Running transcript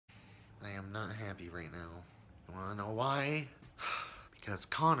I am not happy right now. You wanna know why? Because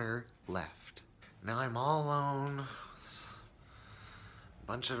Conner left. Now I'm all alone. A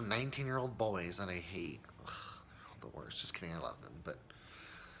bunch of 19-year-old boys that I hate. Ugh, they're all the worst. Just kidding, I love them, but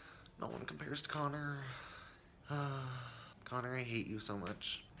no one compares to Conner. Conner, I hate you so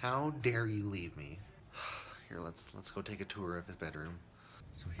much. How dare you leave me? Here, let's go take a tour of his bedroom.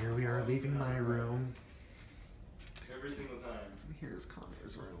 So here we are leaving my room. Every single time. Here's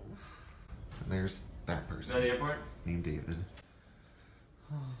Conner's room. And there's that person. Is that the airport? Named David.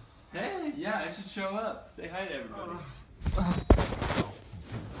 Hey, yeah, I should show up. Say hi to everybody.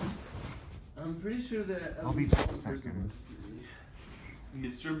 I'm pretty sure that I'll be just a second.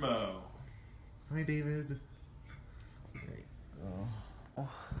 Mr. Mo. Hi, David. Oh.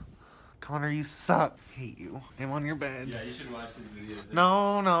 Conner, you suck. Hate you. I'm on your bed. Yeah, you should watch his videos.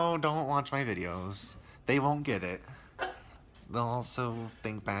 No, don't watch my videos. They won't get it. They'll also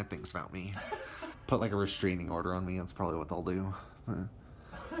think bad things about me. Put like a restraining order on me, that's probably what they'll do.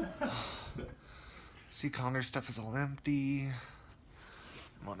 See, Conner's stuff is all empty.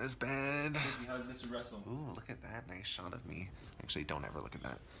 I'm on his bed. How's Mr. Russell? Ooh, look at that nice shot of me. Actually, don't ever look at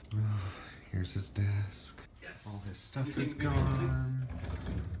that. Here's his desk. Yes. All his stuff is gone.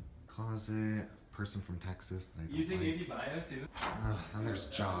 Closet. Person from Texas that I don't You think like. Andy Bio too? Then there's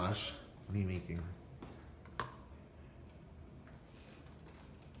Josh. What are you making?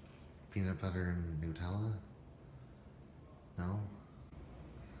 Peanut butter and Nutella? No?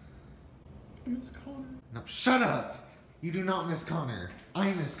 Miss Conner. No, shut up! You do not miss Conner.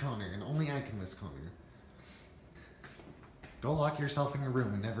 I miss Conner, and only I can miss Conner. Go lock yourself in your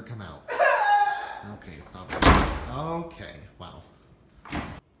room and never come out. Okay, stop it. Okay, wow.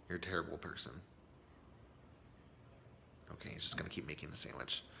 You're a terrible person. Okay, he's just gonna keep making the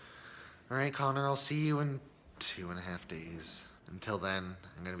sandwich. Alright, Conner, I'll see you in 2.5 days. Until then,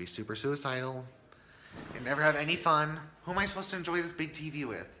 I'm gonna be super suicidal and never have any fun. Who am I supposed to enjoy this big TV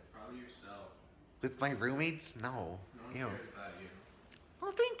with? Probably yourself. With my roommates? No. No one Ew. cares about you.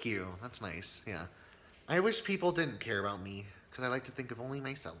 Well, thank you. That's nice. Yeah. I wish people didn't care about me because I like to think of only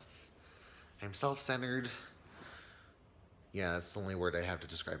myself. I'm self-centered. Yeah, that's the only word I have to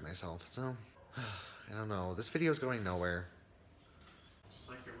describe myself. So, I don't know. This video is going nowhere. Just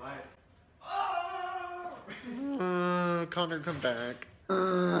like your life. Conner, come back. You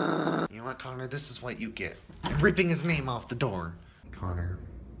know what, Conner? This is what you get. I'm ripping his name off the door. Conner,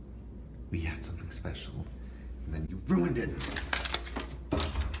 we had something special, and then you ruined it.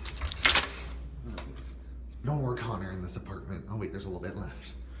 No more Conner in this apartment. Oh wait, there's a little bit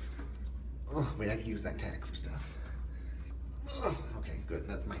left. Oh, wait, I could use that tag for stuff. Okay, good.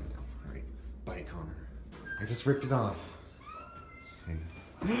 That's mine now. All right, bye, Conner. I just ripped it off. Okay.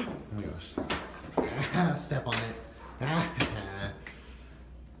 Oh my gosh. Step on it. That's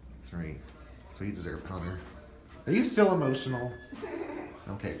right. So you deserve, Conner. Are you still emotional?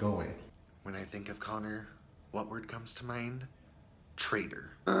 Okay, go away. When I think of Conner, what word comes to mind?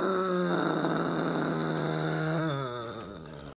 Traitor.